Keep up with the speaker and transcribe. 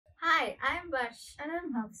Hi, I'm Varsh. And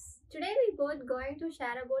I'm House. Today we both going to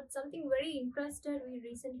share about something very interesting we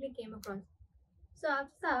recently came across. So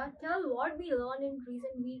Afsa, tell what we learned in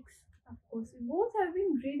recent weeks. Of course, we both have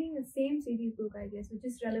been reading the same series book, I guess, which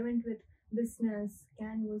is relevant with business,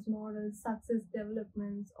 canvas models, success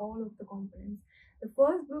developments, all of the components. The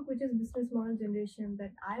first book, which is Business Model Generation,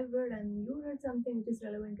 that I've read, and you read something which is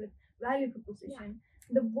relevant with value proposition.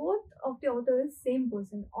 The both of the authors same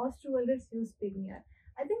person, Osterwalder's Hughes Pignier.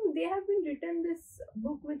 I think they have been written this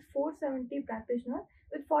book with 470 practitioners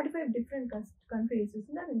with 45 different countries.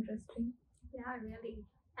 Isn't that interesting? Yeah, really.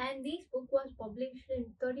 And this book was published in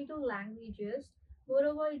 32 languages.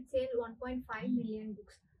 Moreover, it sold 1.5 million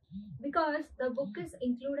books. Because the book is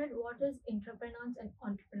included what is entrepreneurs and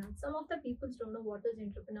entrepreneurs. Some of the people don't know what is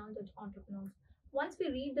entrepreneurs and entrepreneurs. Once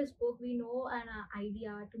we read this book, we know an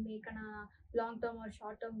idea to make an long-term or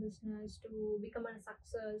short-term business, to become a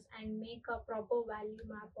success and make a proper value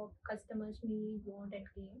map of customers' need, want, and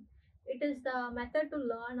gain. It is the method to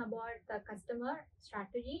learn about the customer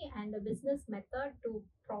strategy and the business method to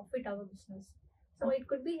profit our business. So it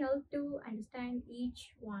could be help to understand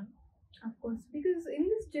each one. Of course, because in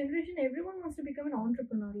this generation, everyone wants to become an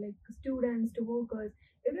entrepreneur, like students to workers.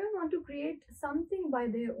 Everyone want to create something by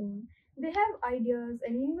their own. They have ideas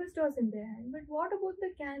and investors in their hand. But what about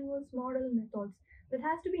the canvas model methods that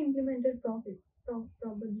has to be implemented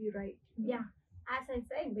probably right? Yeah, as I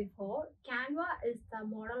said before, Canva is the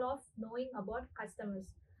model of knowing about customers.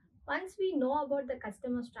 Once we know about the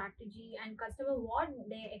customer strategy and customer what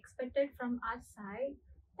they expected from our side,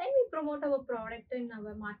 then we promote our product in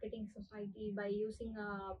our marketing society by using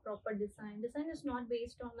a proper design. Design is not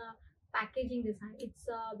based on a packaging design. It's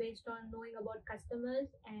based on knowing about customers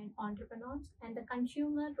and entrepreneurs and the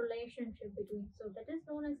consumer relationship between. So that is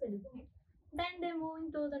known as a design. Then they're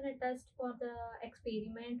moving to the test for the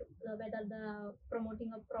experiment, whether the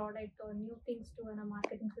promoting a product or new things to a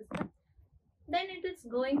marketing system. Then it is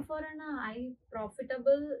going for an high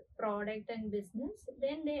profitable product and business.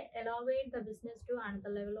 Then they elevate the business to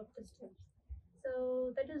another level of the steps.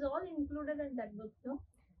 So that is all included in that book. No,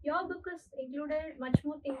 your book is included much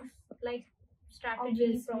more things like strategy,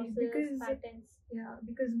 Obviously, process, because patterns. yeah,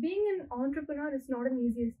 because being an entrepreneur is not an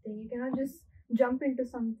easiest thing. You cannot just jump into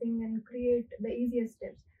something and create the easiest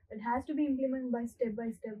steps. It has to be implemented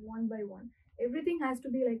by step, one by one. Everything has to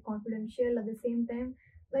be like confidential at the same time.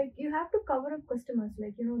 Like you have to cover up customers,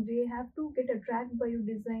 like they have to get attracted by your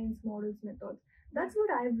designs, models, methods. That's what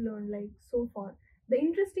I've learned like so far. The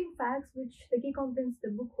interesting facts which the key components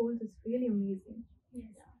the book holds is really amazing. Yes.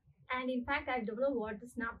 And in fact, I don't know what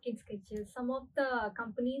is napkin sketches. Some of the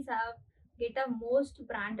companies have get a most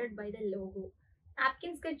branded by the logo.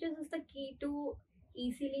 Napkin sketches is the key to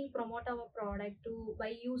easily promote our product to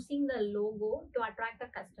by using the logo to attract the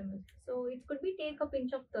customers. So it could be take a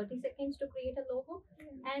pinch of 30 seconds to create a logo,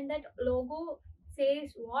 and that logo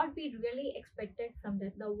says what we really expected from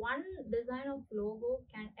that. The one design of logo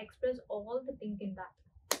can express all the thing in that.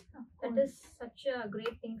 That is such a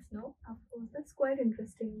great things, no? Of course, that's quite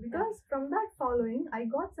interesting because from that following, I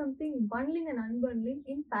got something bundling and unbundling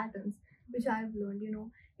in patterns, which I've learned.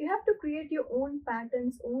 You have to create your own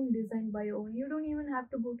patterns, own design by your own. You don't even have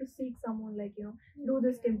to go to seek someone like, do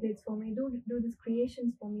this templates for me, do this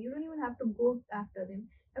creations for me. You don't even have to go after them.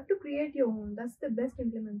 You have to create your own. That's the best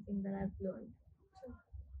implement thing that I've learned.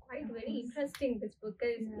 Quite very interesting this book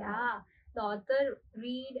is. Yeah, the author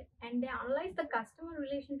read and they analyze the customer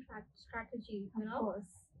relation strategy, Of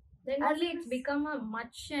course. then As only I it's was- become a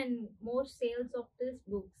much and more sales of these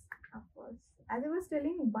books. Of course. As I was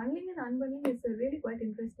telling, bundling and unbundling is a really quite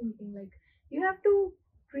interesting thing. Like you have to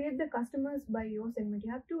create the customers by your segment.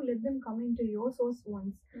 You have to let them come into your source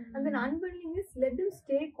once. And then unbundling is let them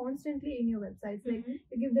stay constantly in your websites. Like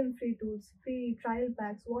you give them free tools, free trial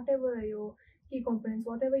packs, whatever your key components,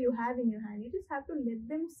 whatever you have in your hand. You just have to let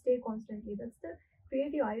them stay constantly. That's the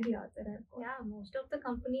creative idea that I've got. Yeah, most of the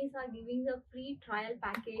companies are giving a free trial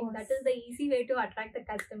package. course. That is the easy way to attract the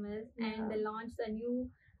customers, Yeah. and they launch a new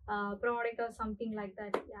product or something like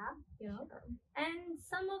that. Yeah, And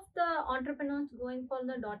some of the entrepreneurs going for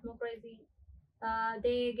the democracy,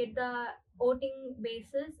 they get the voting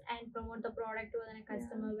basis and promote the product to the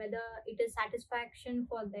customer, whether it is satisfaction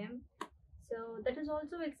for them. So that is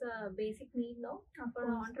also it's a basic need, no, for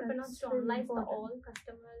course, entrepreneurs that's to really analyze the important. all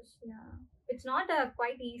customers. Yeah. It's not a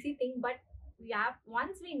quite easy thing, but we have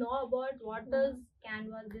once we know about what is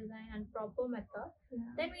canvas design and proper method,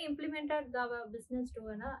 then we implemented our business to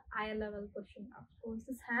a higher level pushing up. Of course,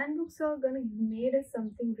 these handbooks are gonna made us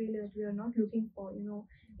something really that we are not looking for.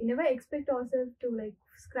 We never expect ourselves to like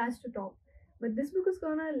scratch to top, but this book is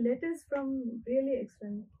gonna let us from really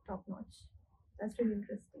excellent top notch. That's really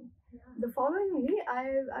interesting. Yeah. The followingly,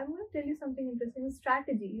 I'm going to tell you something interesting.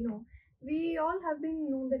 Strategy. We all have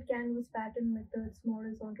been known that canvas, pattern, methods,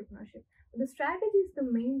 models, entrepreneurship. The strategy is the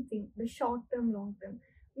main thing. The short term, long term.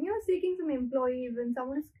 When you're seeking some employee, when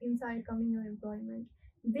someone is inside coming your employment,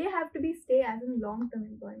 they have to be stay as in long term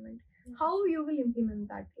employment. How you will implement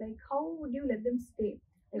that? Like how would you let them stay?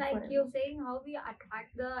 Like forever? you're saying, how we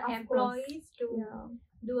attract the Of course. employees to Yeah.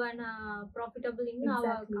 do an profitable in our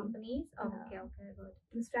Exactly. companies. Yeah. Okay, good.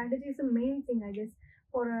 The strategy is the main thing, I guess,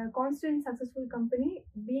 for a constant successful company.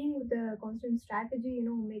 Being with the constant strategy,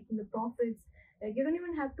 making the profits, like you don't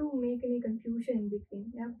even have to make any confusion in between.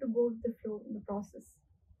 You have to go with the flow in the process.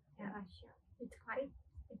 Yeah, sure.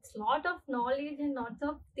 It's lot of knowledge and lots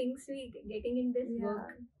of things we getting in this book.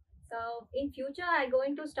 So in future, I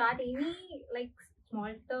going to start any like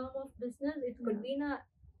small term of business. It could be in a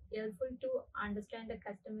helpful to understand the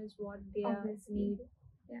customers what they Obviously. need.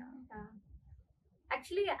 Yeah.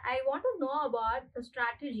 Actually, I want to know about the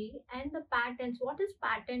strategy and the patents. What is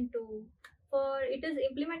patent to? For it is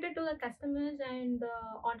implemented to the customers and the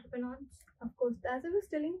entrepreneurs. Of course, as I was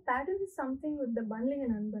telling, pattern is something with the bundling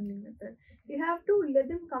and unbundling method. You have to let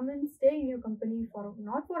them come and stay in your company for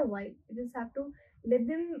not for a while. You just have to let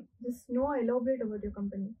them just know, elaborate about your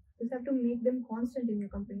company. You just have to make them constant in your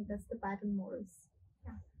company. That's the pattern models.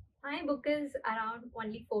 My book is around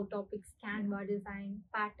only 4 topics: Canva, design,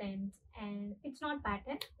 patents, and it's not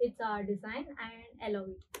patent, it's a design and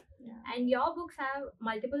LOE. And your books have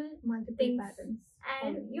multiple things. Patterns.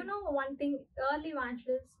 And you know one thing, early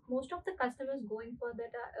evangelists, most of the customers going for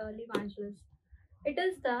that early evangelists. It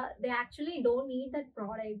is they actually don't need that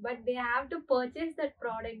product, but they have to purchase that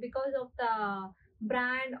product because of the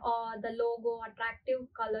brand or the logo, attractive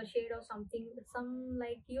color shade or something. Some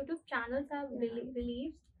like YouTube channels have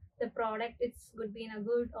released the product. It's could be in a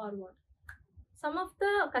good or what. Some of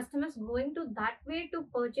the customers going to that way to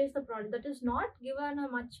purchase the product that is not given a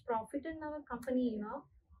much profit in our company.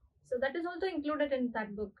 So that is also included in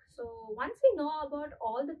that book. So once we know about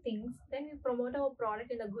all the things, then we promote our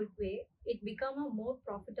product in a good way. It become a more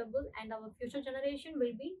profitable, and our future generation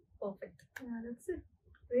will be perfect. Yeah, that's a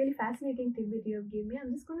really fascinating tidbit you have given me.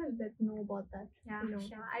 I'm just gonna let know about that. Yeah,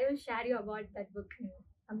 sure. I will share you about that book.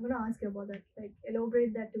 I'm gonna ask you about that. Like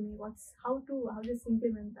elaborate that to me. How just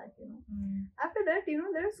implement that, After that,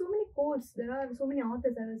 there are so many quotes. There are so many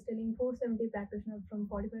authors. I was telling 470 practitioners from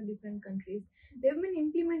 45 different countries. They've been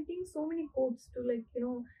implementing so many quotes to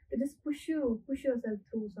to just push yourself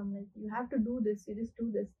through some, like you have to do this, you just do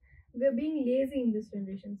this. We're being lazy in this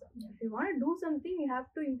generation. So if you want to do something, you have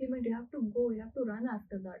to implement, you have to go, you have to run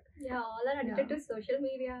after that. Yeah, all are addicted to social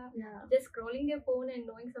media. Yeah. Just scrolling their phone and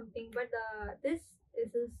knowing something. But this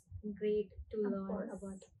is great to learn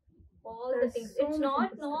about all the things. It's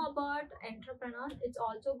not know about entrepreneurs. It's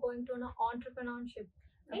also going to know entrepreneurship.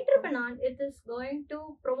 Entrepreneur, it is going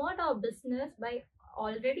to promote our business by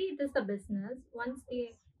already it is the business. Once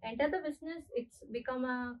they enter the business, it's become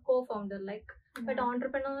a co-founder like. But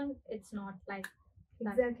entrepreneur, it's not like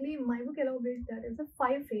that. Exactly. My book elaborates that as a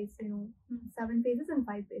 5 phase, 7 phases and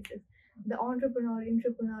 5 phases. The entrepreneur,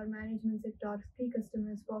 intrapreneur, management sector, key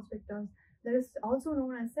customers, prospectors. That is also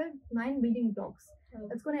known as the 9 building blocks.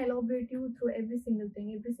 That's going to elaborate you through every single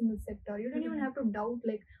thing, every single sector. You don't even have to doubt,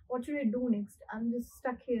 like, what should I do next? I'm just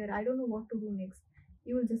stuck here. I don't know what to do next.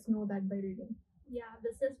 You will just know that by reading. Yeah,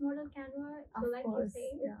 business model Canva, so like you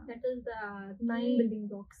say, that is the 9 building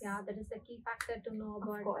blocks. Yeah, that is the key factor to know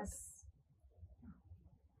about that.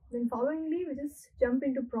 Then followingly, we just jump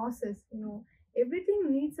into process. Everything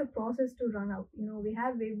needs a process to run out. We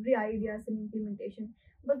have every ideas and implementation.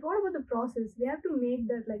 But what about the process? We have to make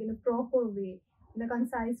that like in a proper way, in a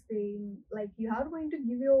concise way. Like you are going to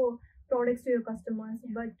give your products to your customers,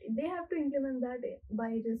 but they have to implement that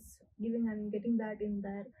by just giving and getting that in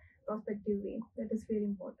their prospective way. That is very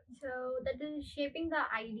important. So that is shaping the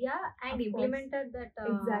idea and implemented that.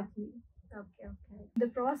 Exactly. Okay. The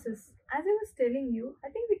process, as I was telling you, I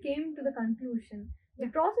think we came to the conclusion. The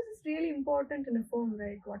process is really important in a firm,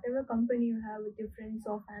 right? Whatever company you have with your friends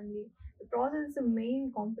or family, the process is the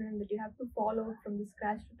main component that you have to follow from the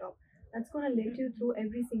scratch to top. That's going to let you through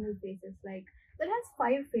every single phases. Like that has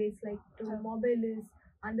 5 phases. Like to mobile is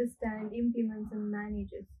understand, implements, and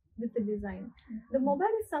manages with the design. The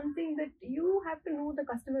mobile is something that you have to know the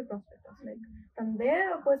customer prospectors. Like from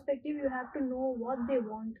their perspective, you have to know what they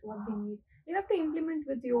want, what they need. You have to implement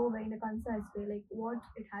with your way in a concise way, like what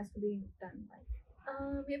it has to be done by.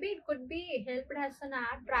 Maybe it could be helped as an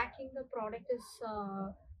ad tracking the product is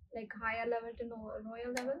like higher level to lower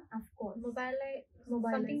level. Of course.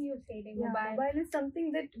 Mobile something you say. Mobile is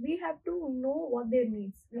something that we have to know what their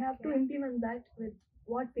needs. We have to implement that with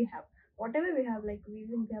what we have. whatever we have, like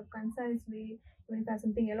even if we have concise way, even if we have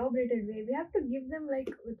something elaborated way, we have to give them like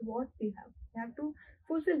with what we have. We have to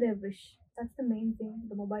fulfill their wish. That's the main thing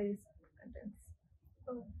the mobile is contents.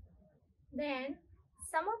 Oh. Then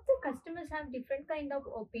some of the customers have different kind of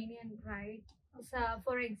opinion, right? So,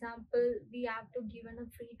 for example, we have to give a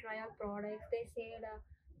free trial products. They said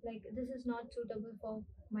like this is not suitable for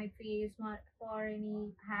my face, not for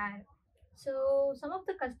any hair. So some of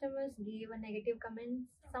the customers gave a negative comments.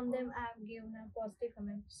 Some of them have given a positive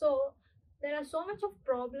comment. So there are so much of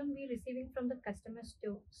problem we receiving from the customers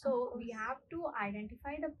too. So we have to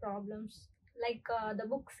identify the problems. Like the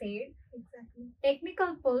book said, Exactly.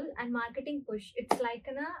 technical pull and marketing push. It's like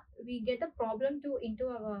we get the problem to into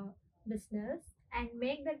our business and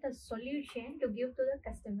make that a solution to give to the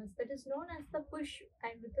customers. That is known as the push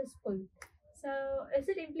and with this pull. So is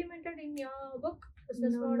it implemented in your book,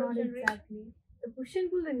 business No, model not generation? exactly. The push and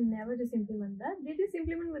pull, they never just implement that. They just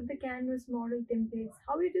implement with the canvas model templates.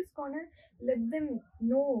 How you just gonna let them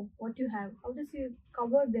know what you have? How does you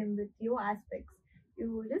cover them with your aspects?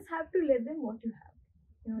 You just have to let them what you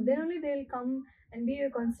have. Then only they'll come and be a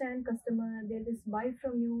constant customer. They'll just buy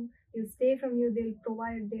from you. They'll stay from you. They'll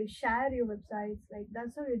provide. They'll share your websites. Like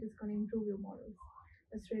that's how you're just gonna improve your models.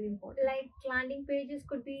 That's really important. Like landing pages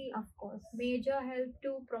could be Of course. major help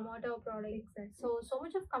to promote our product. Exactly. So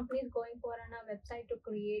much of companies going for on a website to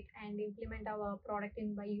create and implement our product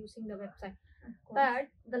in by using the website. Of course. But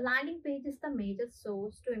the landing page is the major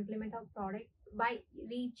source to implement our product by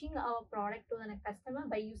reaching our product to the customer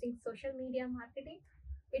by using social media marketing.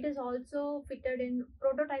 It is also fitted in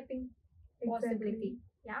prototyping possibility.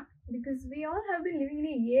 Yeah. Because we all have been living in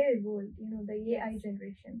a AI world, the AI Yes.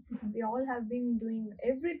 generation. We all have been doing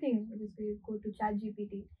everything. Just we go to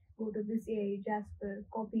ChatGPT, go to this AI, Jasper,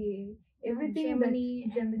 Copy AI, everything Gemini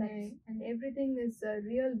and Gemini, and everything is a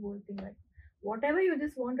real world thing. Like whatever you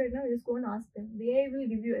just want right now, you just go and ask them. The AI will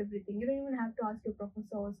give you everything. You don't even have to ask your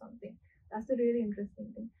professor or something. That's the really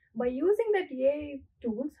interesting thing. By using that AI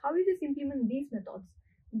tools, how you just implement these methods.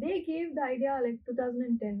 They gave the idea like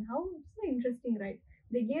 2010. How so interesting, right?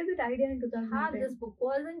 They gave that idea in 2010. This book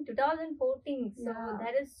was in 2014. So Yeah.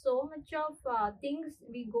 there is so much of things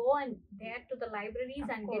we go and there to the libraries Of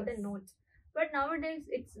and get the course. notes. But nowadays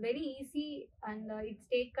it's very easy and it's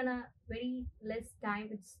taken a very less time.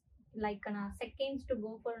 It's like seconds to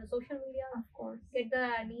go for a social media, Of course. get the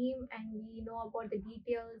name, and we know about the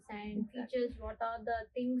details and Exactly. features. What are the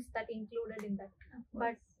things that included in that? Of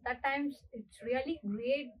But course. that times it's really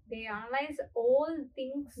great. They analyze all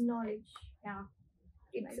things. Knowledge. Yeah,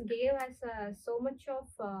 it Right. gave us so much of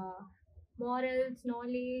morals,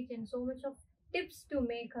 knowledge, and so much of tips to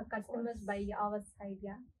make customers course. by our side.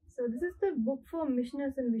 Yeah. So this is the book for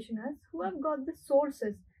missioners and visionaries who have got the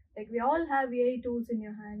sources. Like we all have AI tools in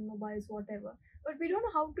your hand, mobiles, whatever, but we don't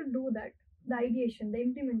know how to do that. The ideation, the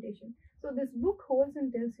implementation. So this book holds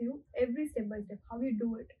and tells you every step by step how you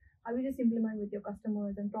do it, how you just implement with your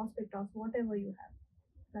customers and prospect us, whatever you have.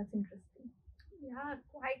 That's interesting. Yeah,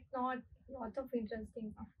 quite not lots of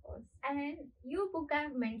interesting. Of course. And your book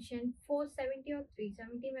I've mentioned 470 or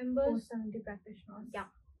 370 members. 470 practitioners. Yeah.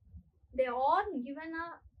 They all given a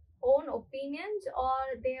own opinions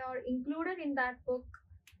or they are included in that book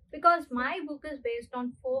because my book is based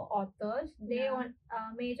on 4 authors. They Yeah. want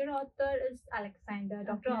major author is Alexander,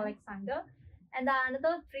 Dr. Okay. Alexander, and the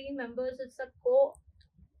another 3 members is a co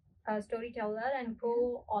storyteller and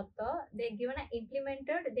co-author. They given a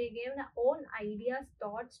implemented. They gave a own ideas,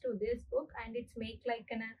 thoughts to this book, and it's make like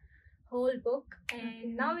a whole book. And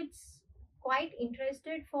Okay. now it's quite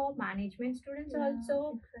interested for management students Yeah, also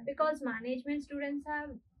exactly. because management students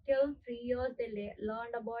have till 3 years they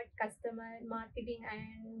learned about customer marketing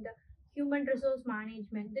and human resource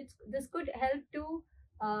management. This could help to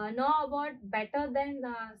know about better than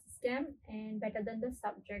the system and better than the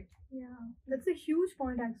subject. Yeah, that's a huge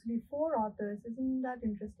point actually. 4 authors, isn't that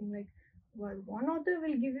interesting? Like, well, one author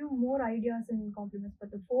will give you more ideas and compliments, but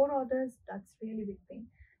the 4 authors, that's really big thing.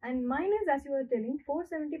 And mine is, as you were telling,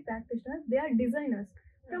 470 practitioners. They are designers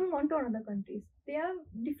from one to another countries. They have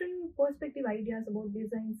different perspective ideas about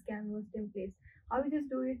designs, canvas, templates. How you just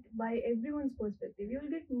do it by everyone's perspective. You will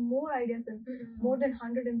get more ideas than more than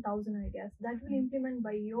 100,000 ideas that will implement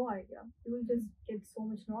by your idea. You will just get so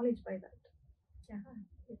much knowledge by that. Yeah,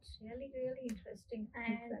 it's really interesting.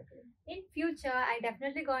 And Exactly. in future, I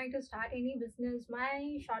definitely going to start any business.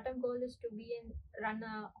 My short-term goal is to be in run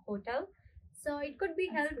a hotel. So it could be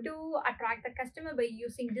That's help good. to attract the customer by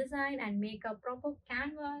using design and make a proper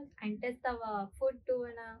canvas and test our food to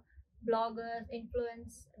bloggers,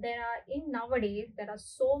 influence. There are in nowadays there are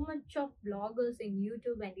so much of bloggers in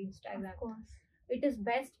YouTube and Instagram. Of course. it is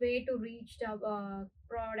best way to reach the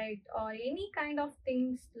product or any kind of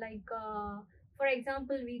things like for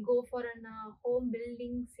example, we go for an home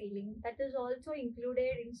building selling, that is also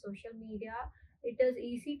included in social media. It is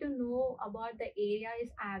easy to know about the area is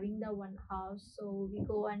having the one house, so we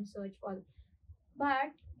go and search for. But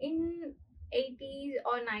in 80s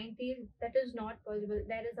or 90s, that is not possible.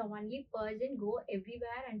 There is a only person go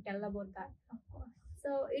everywhere and tell about that. Of course.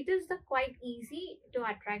 So it is the quite easy to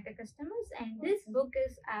attract the customers, and this book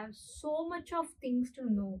is have so much of things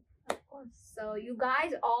to know. Of course. So you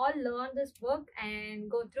guys all learn this book and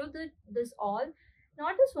go through this all.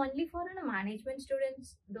 Not just only for management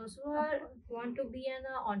students, those who are want to be an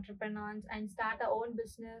entrepreneurs and start their own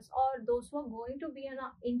business, or those who are going to be an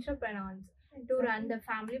entrepreneurs to run the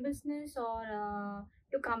family business or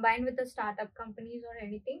to combine with the startup companies or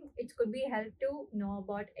anything. It could be help to know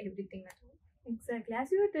about everything at all. Exactly.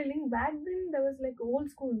 As you were telling, back then there was like old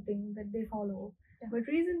school thing that they follow. Yeah. But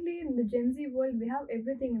recently in the Gen Z world, we have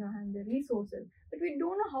everything in our hand, the resources, but we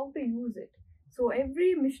don't know how to use it. So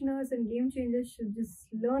every missioners and game changers should just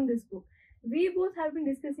learn this book. We both have been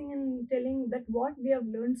discussing and telling that what we have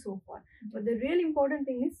learned so far. But the real important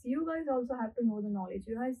thing is you guys also have to know the knowledge.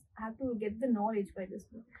 You guys have to get the knowledge by this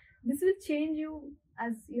book. This will change you,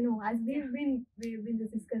 as you know, as we've been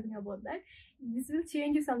just discussing about that. This will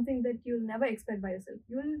change you something that you'll never expect by yourself.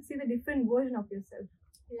 You will see the different version of yourself.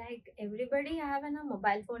 Like everybody having a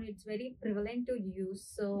mobile phone, it's very prevalent to use.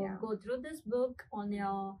 So go through this book on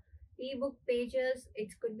your ebook pages. It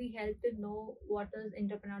could be help to know what is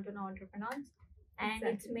entrepreneur to entrepreneurs, and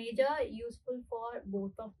it's major useful for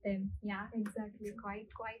both of them. Yeah, exactly. It's quite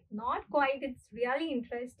not quite. It's really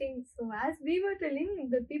interesting. So as we were telling,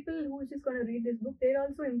 the people who just gonna read this book, they'll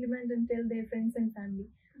also implement and tell their friends and family.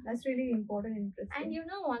 That's really important and interesting. And you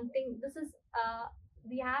know one thing, this is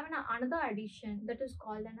we have another addition that is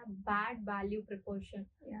called a bad value proportion.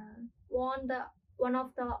 Yeah. One of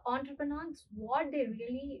the entrepreneurs, what they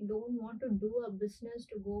really don't want to do a business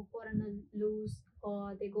to go for a lose,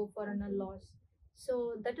 or they go for a loss.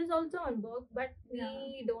 So that is also on book, but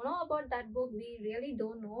we don't know about that book. We really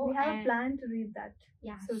don't know. We have a plan to read that.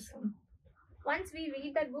 Yeah. So soon. Once we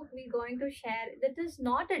read that book, we're going to share. That is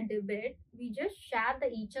not a debate. We just share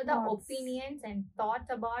each other opinions and thoughts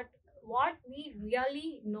about what we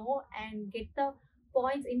really know and get the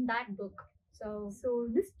points in that book. So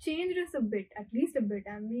this changed us a bit, at least a bit.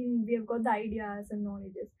 I mean, we have got the ideas and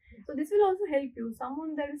knowledges. So this will also help you.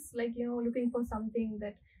 Someone that is like, looking for something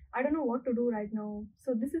that I don't know what to do right now.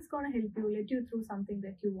 So this is going to help you, let you through something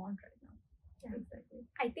that you want right now. Yeah, exactly.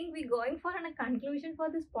 I think we're going for a conclusion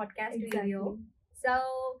for this podcast video. So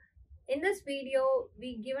in this video,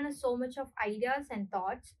 we given us so much of ideas and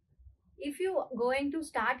thoughts. If you going to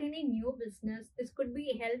start any new business, this could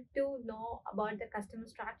be help to know about the customer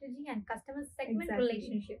strategy and customer segment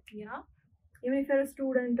relationship. Even if you're a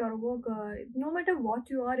student or a worker, no matter what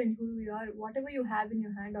you are and who you are, whatever you have in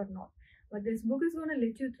your hand or not, but this book is going to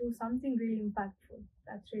let you through something really impactful.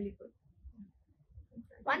 That's really good.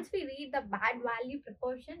 Once we read the bad value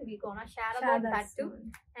proportion, we're gonna share about that too,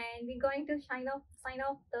 and we're going to sign off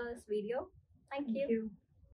this video. Thank you.